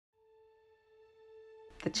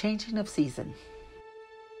the changing of season.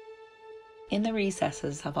 In the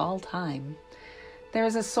recesses of all time, there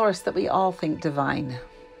is a source that we all think divine,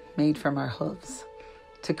 made from our hooves,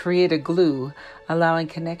 to create a glue allowing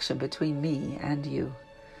connection between me and you.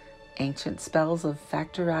 Ancient spells of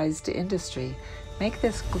factorized industry make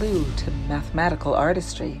this glue to mathematical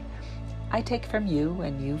artistry. I take from you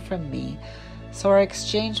and you from me, so our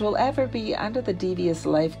exchange will ever be under the devious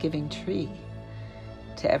life-giving tree.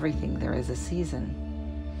 To everything there is a season,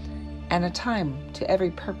 and a time to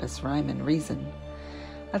every purpose, rhyme, and reason.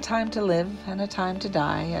 A time to live and a time to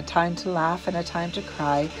die, a time to laugh and a time to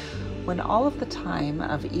cry. When all of the time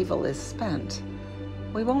of evil is spent,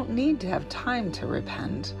 we won't need to have time to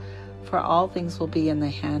repent, for all things will be in the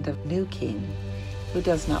hand of new King, who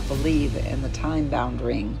does not believe in the time-bound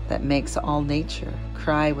ring that makes all nature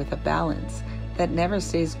cry with a balance that never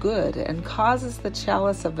stays good and causes the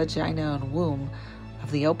chalice of vagina and womb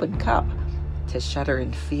of the open cup to shudder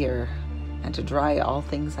in fear and to dry all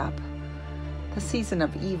things up. The season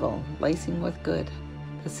of evil lacing with good,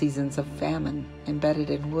 the seasons of famine embedded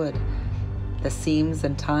in wood, the seams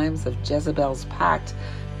and times of Jezebel's pact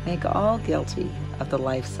make all guilty of the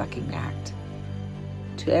life-sucking act.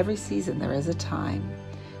 To every season there is a time,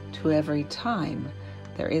 to every time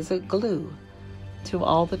there is a glue, to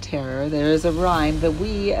all the terror there is a rhyme that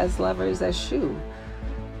we as lovers eschew.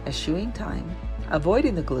 Eschewing time,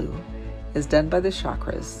 avoiding the glue, is done by the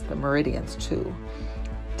chakras, the meridians too.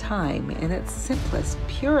 Time, in its simplest,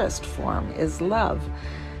 purest form, is love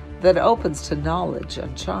that opens to knowledge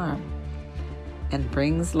and charm and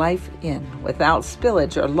brings life in without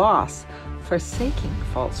spillage or loss, forsaking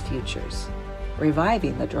false futures,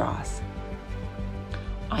 reviving the dross.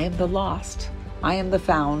 I am the lost, I am the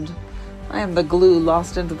found, I am the glue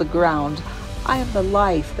lost into the ground, I am the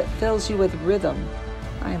life that fills you with rhythm,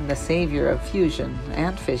 I am the savior of fusion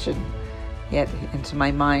and fission, yet into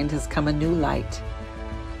my mind has come a new light,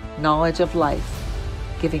 knowledge of life,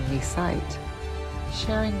 giving me sight,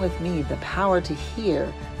 sharing with me the power to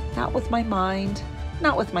hear, not with my mind,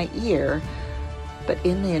 not with my ear, but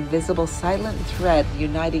in the invisible silent thread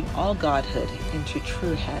uniting all godhood into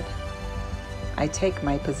true head. I take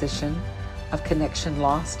my position of connection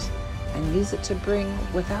lost and use it to bring,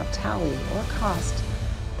 without tally or cost,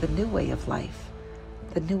 the new way of life,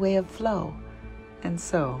 the new way of flow, and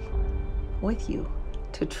so, with you,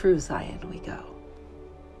 to true Zion we go.